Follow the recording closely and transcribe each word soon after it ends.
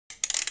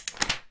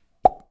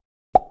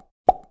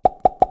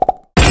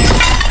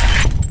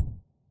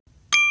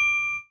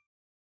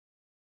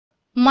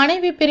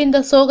மனைவி பிரிந்த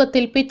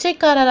சோகத்தில்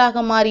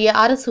பிச்சைக்காரராக மாறிய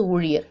அரசு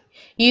ஊழியர்.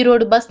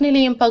 ஈரோடு பஸ்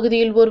நிலையம்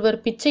பகுதியில் ஒருவர்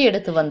பிச்சை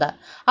எடுத்து வந்தார்.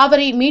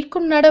 அவரை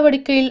மீட்கும்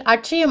நடவடிக்கையில்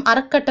அட்சயம்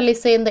அறக்கட்டளை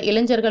சேர்ந்த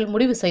இளைஞர்கள்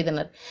முடிவு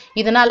செய்தனர்.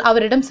 இதனால்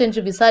அவரிடம்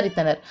சென்று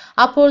விசாரித்தனர்.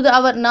 அப்போது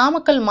அவர்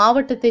நாமக்கல்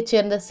மாவட்டத்தைச்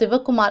சேர்ந்த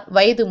சிவகுமார்,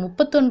 வயது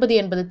 39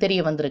 என்பது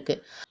தெரிய வந்திருக்கு.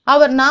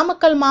 அவர்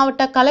நாமக்கல்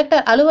மாவட்ட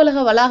கலெக்டர் அலுவலக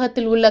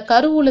வளாகத்தில் உள்ள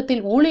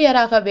கருவூலத்தில்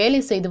ஊழியராக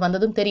வேலை செய்து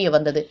வந்ததும் தெரிய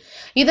வந்தது.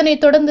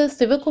 இதனைத் தொடர்ந்து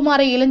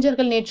சிவகுமாரை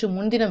இளைஞர்கள் நேற்று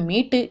முன்தினம்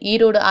மீட்டு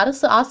ஈரோடு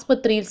அரசு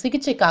ஆஸ்பத்திரியில்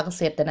சிகிச்சைக்காக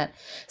சேர்த்தனர்.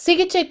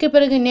 சிகிச்சைக்கு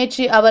பிறகு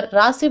நேற்று அவர்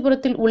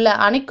ராசிபுரத்தில் உள்ள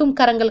அணைக்கும்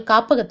கரங்கள்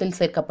காப்பகத்தில்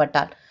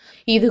சேர்க்கப்பட்டார்.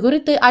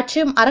 இதுகுறித்து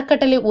அட்சயம்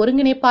அறக்கட்டளை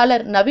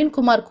ஒருங்கிணைப்பாளர்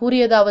நவீன்குமார்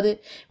கூறியதாவது: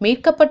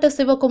 மீட்கப்பட்ட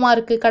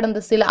சிவகுமாருக்கு கடந்த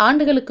சில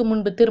ஆண்டுகளுக்கு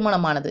முன்பு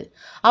திருமணமானது.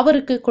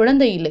 அவருக்கு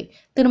குழந்தை இல்லை.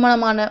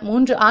 திருமணமான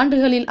 3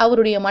 ஆண்டுகளில்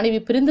அவருடைய மனைவி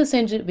பிரிந்து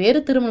சென்று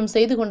வேறு திருமணம்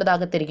செய்து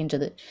கொண்டதாக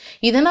தெரிகின்றது.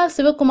 இதனால்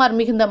சிவகுமார்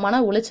மிகுந்த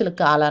மன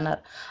உளைச்சலுக்கு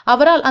ஆளானார்.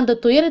 அவரால் அந்த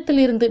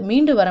துயரத்தில் இருந்து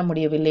மீண்டு வர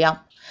முடியவில்லையாம்.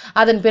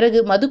 அதன் பிறகு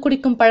மது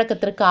குடிக்கும்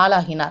பழக்கத்திற்கு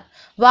ஆளாகினார்.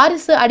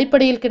 வாரிசு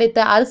அடிப்படையில் கிடைத்த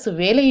அரசு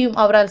வேலையும்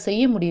அவரால்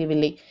செய்ய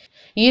முடியவில்லை.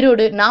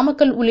 ஈரோடு,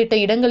 நாமக்கல் உள்ளிட்ட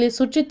இடங்களில்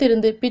சுற்றித்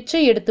திரிந்து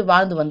பிச்சை எடுத்து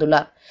வாழ்ந்து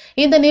வந்துள்ளார்.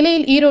 இந்த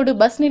நிலையில் ஈரோடு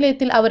பஸ்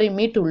நிலையத்தில் அவரை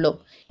மீட்டுள்ளோம்.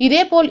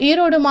 இதேபோல்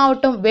ஈரோடு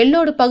மாவட்டம்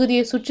வெள்ளோடு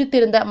பகுதியை சுற்றித்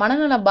திரிந்த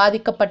மனநலம்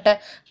பாதிக்கப்பட்ட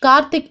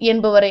கார்த்திக்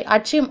என்பவரை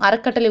அட்சயம்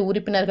அறக்கட்டளை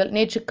உறுப்பினர்கள்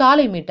நேற்று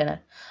காலை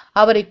மீட்டனர்.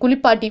 அவரை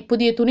குளிப்பாட்டி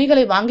புதிய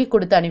துணிகளை வாங்கி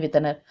கொடுத்து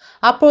அணிவித்தனர்.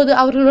 அப்போது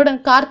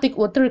அவர்களுடன்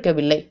கார்த்திக்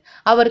ஒத்துழைக்கவில்லை.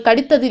 அவர்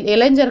கடித்ததில்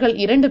இளைஞர்கள்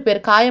 2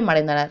 பேர்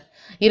காயமடைந்தனர்.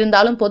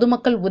 இருந்தாலும்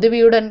பொதுமக்கள்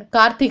உதவியுடன்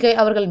கார்த்திகை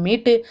அவர்கள்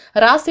மீட்டு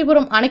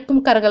ராசிபுரம்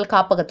அணைக்கும் கரங்கள்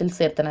காப்பகத்தில்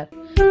சேர்த்தனர்.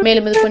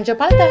 மேலும் இது கொஞ்சம்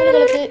பல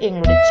தகவல்களுக்கு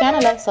எங்களுடைய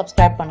சேனலை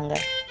சப்ஸ்கிரைப் பண்ணுங்க.